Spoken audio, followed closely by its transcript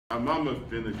My mama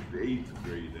finished the 8th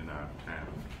grade in our town.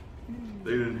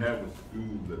 They didn't have a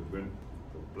school that went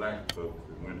for black folks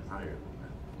that went higher than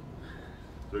that.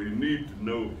 So you need to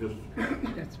know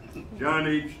history. John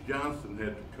H. Johnson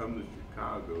had to come to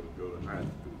Chicago to go to high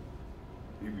school.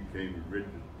 He became the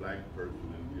richest black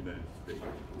person in the United States.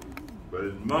 But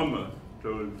his mama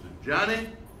told him, said, Johnny,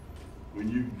 when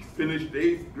you finish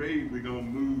the 8th grade, we're gonna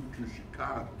move to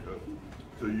Chicago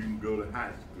so you can go to high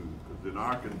school. Because in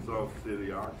Arkansas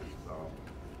City, Arkansas,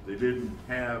 they didn't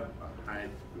have a high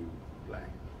school black.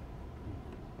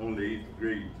 Only 8th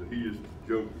grade, so he used to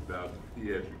joke about he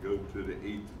had to go to the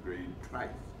 8th grade twice.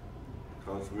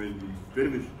 Because when he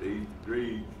finished the 8th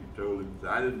grade, she told him,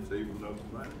 I didn't save enough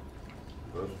money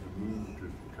for us to move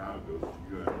to Chicago, so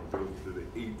you have to go to the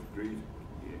 8th grade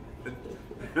again.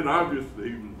 And obviously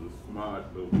he was a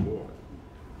smart little boy.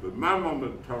 But my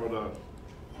mama taught us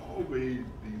always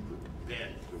be the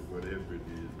best of whatever it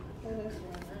is.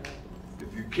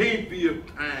 If you can't be a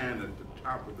pine at the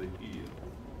top of the hill,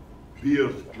 be a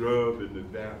scrub in the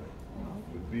valley.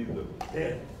 But be the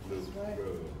best little scrub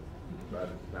by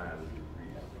the side of the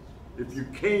river. If you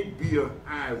can't be a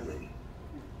highway,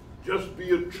 just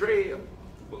be a trail.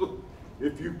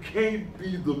 If you can't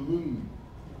be the moon,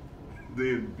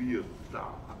 then be a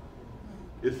star.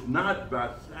 It's not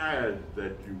by size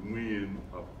that you win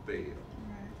or fail.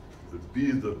 But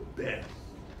be the best.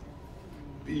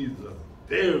 Be the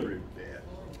very best.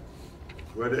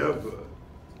 Whatever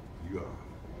you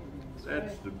are.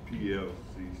 That's the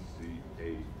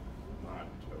PLCCA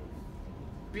motto.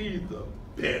 Be the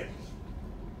best.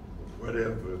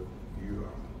 Whatever you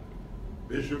are.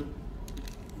 Bishop,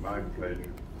 my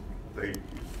pleasure. Thank you.